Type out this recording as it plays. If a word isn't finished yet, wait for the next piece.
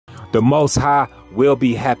The Most High will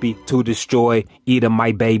be happy to destroy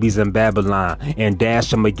Edomite babies in Babylon and dash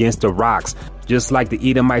them against the rocks, just like the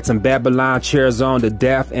Edomites in Babylon cheers on the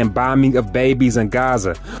death and bombing of babies in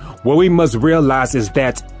Gaza. What we must realize is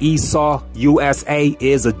that Esau USA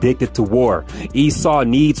is addicted to war. Esau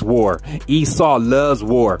needs war. Esau loves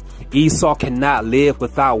war. Esau cannot live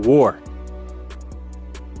without war.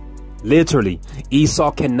 Literally,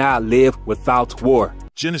 Esau cannot live without war.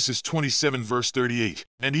 Genesis 27 verse 38.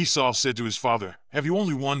 And Esau said to his father, "Have you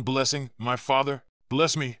only one blessing, my father?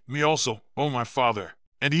 Bless me also, O my father."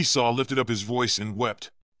 And Esau lifted up his voice and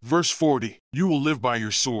wept. Verse 40. You will live by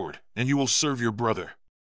your sword, and you will serve your brother.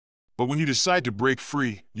 But when you decide to break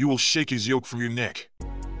free, you will shake his yoke from your neck.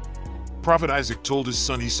 Prophet Isaac told his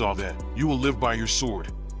son Esau that, you will live by your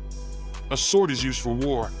sword. A sword is used for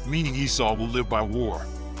war, meaning Esau will live by war.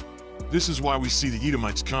 This is why we see the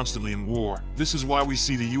Edomites constantly in war. This is why we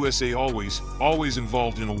see the USA always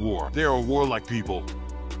involved in a war. They are a warlike people.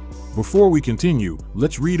 Before we continue,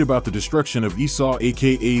 let's read about the destruction of Esau,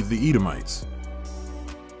 aka the Edomites.